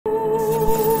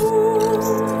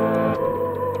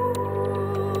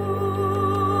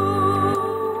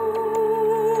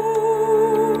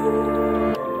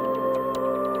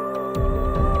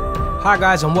Hi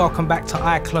guys, and welcome back to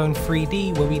iClone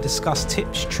 3D, where we discuss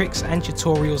tips, tricks and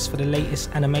tutorials for the latest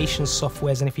animation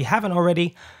softwares. And if you haven't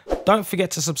already, don't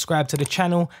forget to subscribe to the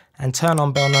channel and turn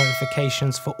on bell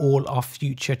notifications for all our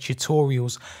future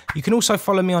tutorials. You can also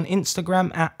follow me on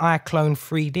Instagram at iClone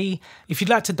 3D. If you'd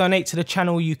like to donate to the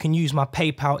channel, you can use my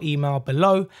PayPal email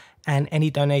below, and any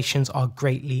donations are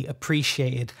greatly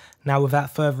appreciated. Now,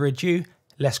 without further ado,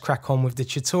 let's crack on with the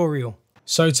tutorial.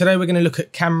 So today we're going to look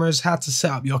at cameras, how to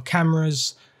set up your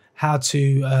cameras, how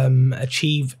to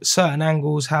achieve certain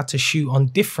angles, how to shoot on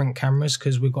different cameras,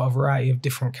 because we've got a variety of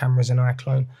different cameras in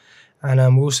iClone.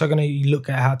 And we're also going to look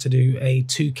at how to do a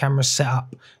 2-camera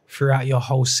setup throughout your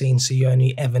whole scene, so you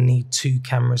only ever need 2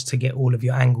 cameras to get all of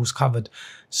your angles covered.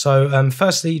 So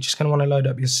firstly, you're just going to want to load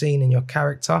up your scene and your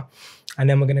character, and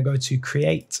then we're going to go to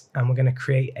create, and we're going to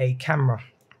create a camera.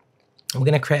 We're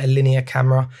going to create a linear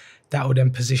camera. That will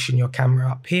then position your camera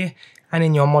up here, and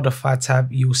in your modify tab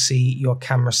you'll see your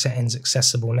camera settings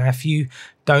accessible. Now if you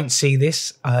don't see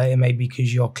this, it may be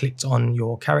because you're clicked on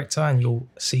your character and you'll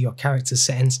see your character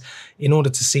settings. In order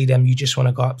to see them, you just want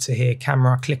to go up to here,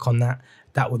 camera, click on that.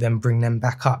 That will then bring them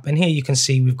back up, and here you can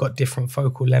see we've got different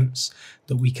focal lengths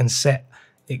that we can set,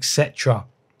 etc.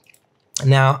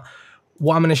 Now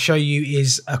what I'm going to show you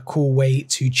is a cool way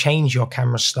to change your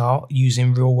camera style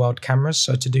using real world cameras.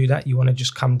 So to do that, you want to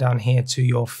just come down here to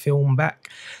your film back,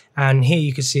 and here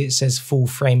you can see it says full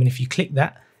frame, and if you click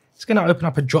that, it's going to open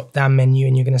up a drop down menu,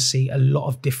 and you're going to see a lot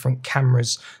of different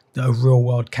cameras that are real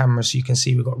world cameras. So you can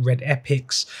see we've got Red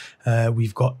Epics,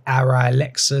 we've got Arri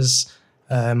Alexas,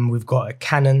 we've got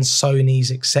Canons,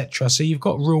 Sonys, etc. So you've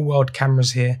got real world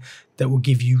cameras here that will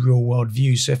give you real world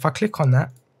views. So if I click on that,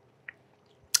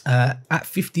 at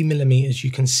 50mm, you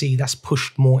can see that's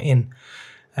pushed more in,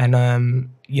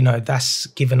 and you know, that's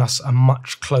given us a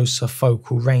much closer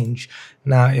focal range.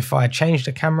 Now if I change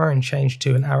the camera and change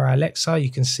to an Arri Alexa, you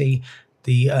can see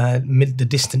the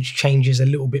distance changes a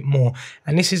little bit more,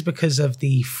 and this is because of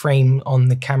the frame on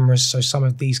the cameras. So some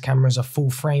of these cameras are full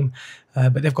frame,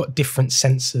 but they've got different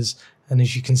sensors, and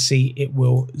as you can see, it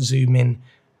will zoom in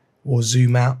or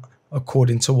zoom out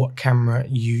according to what camera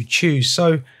you choose.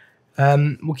 So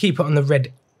we'll keep it on the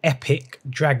Red Epic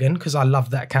Dragon because I love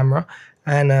that camera,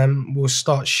 and we'll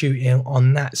start shooting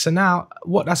on that. So now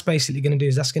what that's basically going to do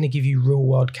is that's going to give you real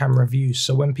world camera views.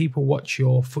 So when people watch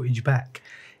your footage back,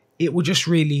 it will just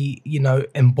really, you know,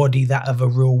 embody that of a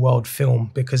real world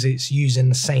film because it's using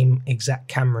the same exact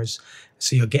cameras.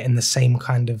 So you're getting the same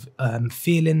kind of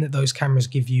feeling that those cameras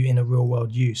give you in a real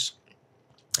world use.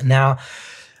 Now,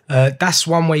 that's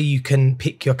one way you can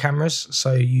pick your cameras.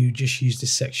 So you just use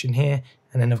this section here,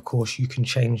 and then of course you can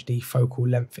change the focal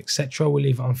length, etc. We'll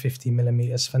leave it on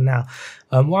 50mm for now.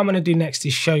 What I'm going to do next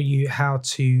is show you how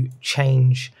to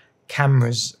change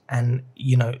cameras and,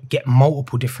 you know, get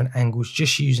multiple different angles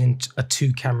just using a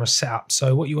 2-camera setup.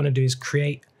 So what you want to do is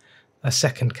create a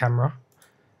second camera,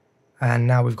 and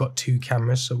now we've got 2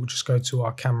 cameras. So we'll just go to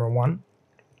our camera 1.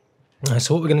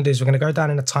 So what we're going to do is we're going to go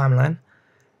down in the timeline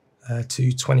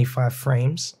to 25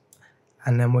 frames,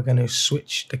 and then we're going to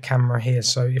switch the camera here.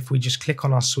 So if we just click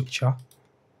on our switcher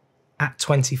at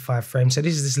 25 frames, so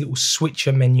this is this little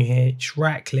switcher menu here, just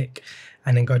right click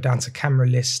and then go down to camera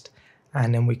list,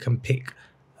 and then we can pick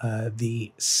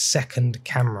the second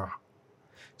camera.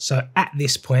 So at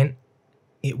this point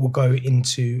it will go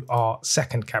into our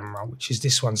second camera, which is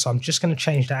this one. So I'm just going to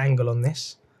change the angle on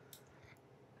this.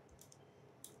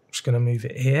 I'm just going to move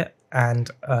it here. And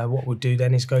what we'll do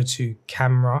then is go to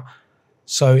camera.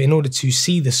 So in order to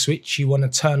see the switch, you want to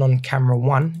turn on camera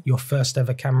 1, your first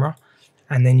ever camera,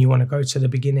 and then you want to go to the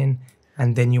beginning,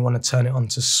 and then you want to turn it on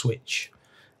to switch.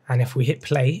 And if we hit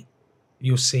play,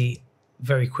 you'll see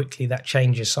very quickly that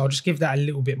changes. So I'll just give that a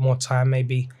little bit more time,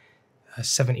 maybe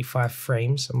 75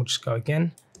 frames, and we'll just go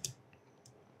again.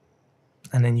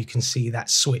 And then you can see that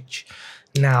switch.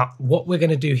 Now, what we're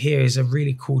going to do here is a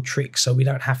really cool trick, so we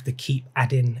don't have to keep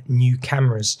adding new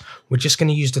cameras. We're just going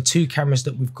to use the 2 cameras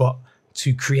that we've got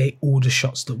to create all the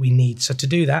shots that we need. So to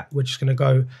do that, we're just going to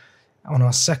go on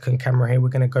our second camera here. We're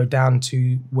going to go down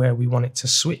to where we want it to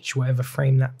switch, whatever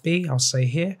frame that be. I'll say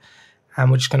here,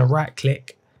 and we're just going to right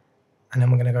click, and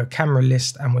then we're going to go camera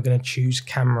list, and we're going to choose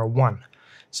camera 1.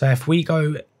 So if we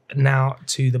go now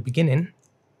to the beginning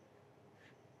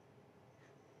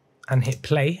and hit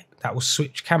play, that will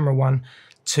switch camera 1,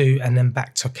 2, and then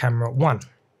back to camera 1.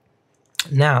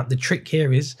 Now the trick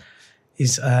here is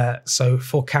so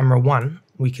for camera 1,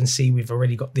 we can see we've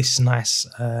already got this nice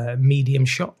medium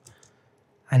shot,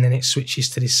 and then it switches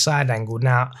to this side angle.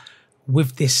 Now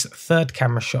with this third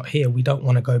camera shot here, we don't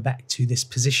want to go back to this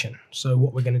position. So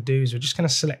what we're going to do is we're just going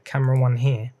to select camera 1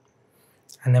 here,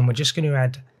 and then we're just going to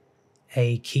add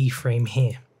a keyframe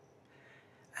here.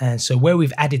 And so where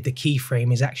we've added the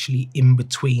keyframe is actually in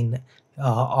between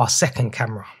our second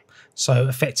camera. So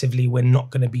effectively, we're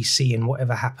not going to be seeing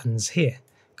whatever happens here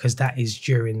because that is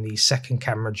during the second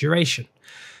camera duration.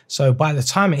 So by the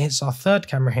time it hits our third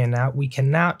camera here now, we can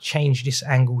now change this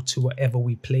angle to whatever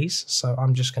we please. So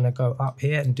I'm just going to go up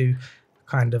here and do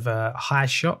kind of a high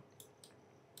shot.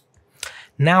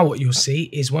 Now what you'll see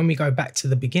is when we go back to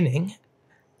the beginning,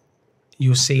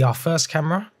 you'll see our first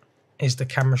camera is the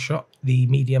camera shot, the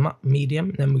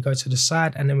medium, then we go to the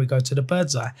side, and then we go to the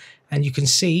bird's eye. And you can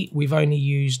see we've only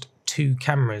used 2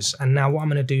 cameras. And now what I'm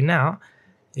going to do now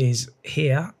is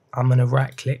here, I'm going to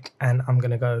right click and I'm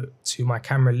going to go to my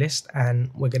camera list,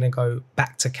 and we're going to go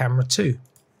back to camera 2.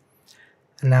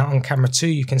 And now on camera 2,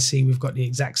 you can see we've got the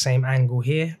exact same angle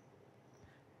here.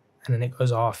 And then it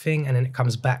goes our thing, and then it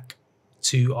comes back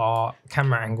to our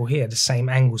camera angle here, the same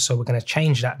angle. So we're going to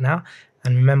change that now.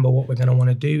 And remember, what we're going to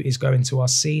want to do is go into our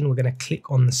scene. We're going to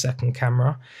click on the second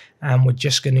camera, and we're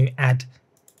just going to add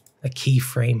a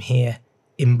keyframe here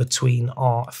in between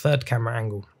our third camera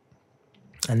angle.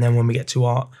 And then when we get to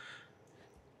our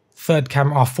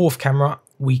fourth camera,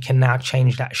 we can now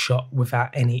change that shot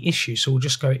without any issue. So we'll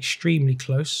just go extremely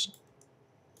close.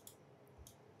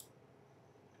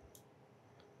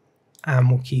 And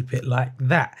we'll keep it like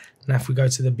that. Now, if we go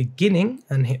to the beginning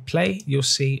and hit play, you'll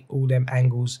see all them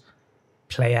angles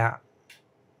play out.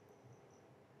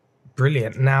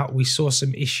 Brilliant. Now we saw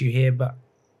some issue here, but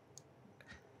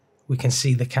we can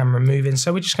see the camera moving.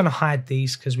 So we're just going to hide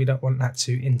these because we don't want that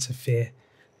to interfere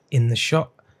in the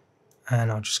shot. And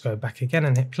I'll just go back again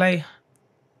and hit play.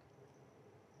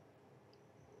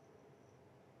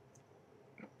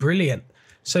 Brilliant.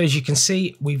 So as you can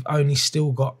see, we've only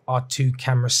still got our 2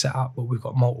 cameras set up, but we've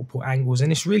got multiple angles.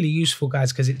 And it's really useful,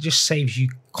 guys, because it just saves you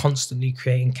constantly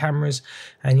creating cameras.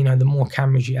 And, you know, the more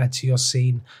cameras you add to your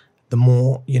scene, the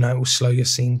more, you know, it will slow your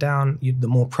scene down, the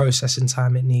more processing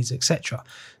time it needs, etc.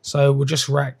 So we'll just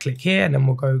right click here, and then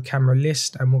we'll go camera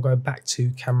list, and we'll go back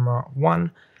to camera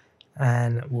 1,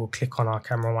 and we'll click on our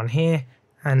camera 1 here.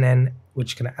 And then we're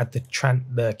just going to add the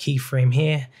keyframe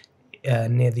here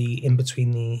near the in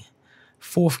between the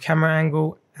fourth camera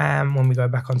angle, and when we go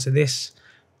back onto this,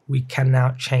 we can now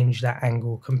change that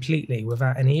angle completely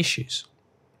without any issues.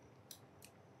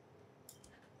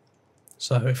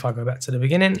 So if I go back to the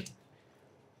beginning,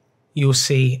 you'll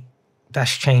see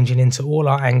that's changing into all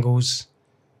our angles,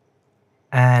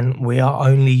 and we are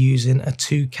only using a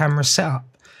 2 camera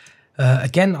setup.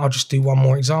 Again, I'll just do one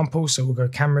more example. So we'll go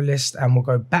camera list, and we'll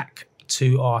go back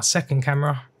to our second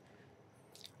camera,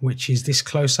 which is this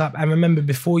close up. And remember,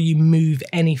 before you move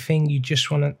anything, you just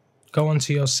want to go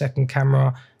onto your second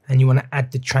camera and you want to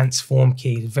add the transform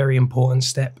key. Very important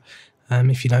step.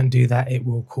 If you don't do that, it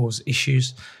will cause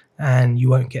issues and you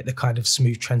won't get the kind of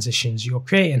smooth transitions you're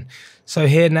creating. So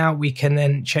here now we can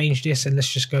then change this, and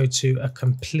let's just go to a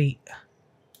complete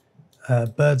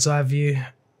bird's eye view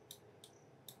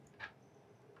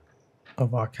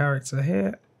of our character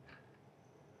here.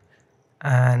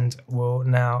 And we'll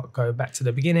now go back to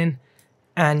the beginning,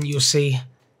 and you'll see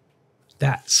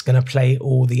that's going to play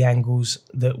all the angles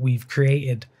that we've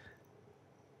created.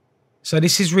 So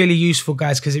this is really useful,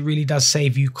 guys, because it really does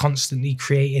save you constantly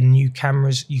creating new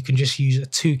cameras. You can just use a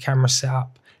 2 camera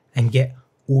setup and get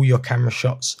all your camera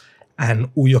shots and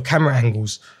all your camera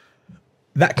angles.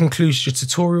 That concludes your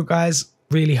tutorial, guys.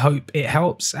 Really hope it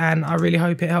helps, and I really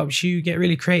hope it helps you get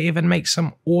really creative and make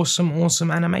some awesome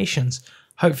animations.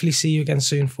 Hopefully see you again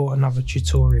soon for another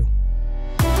tutorial.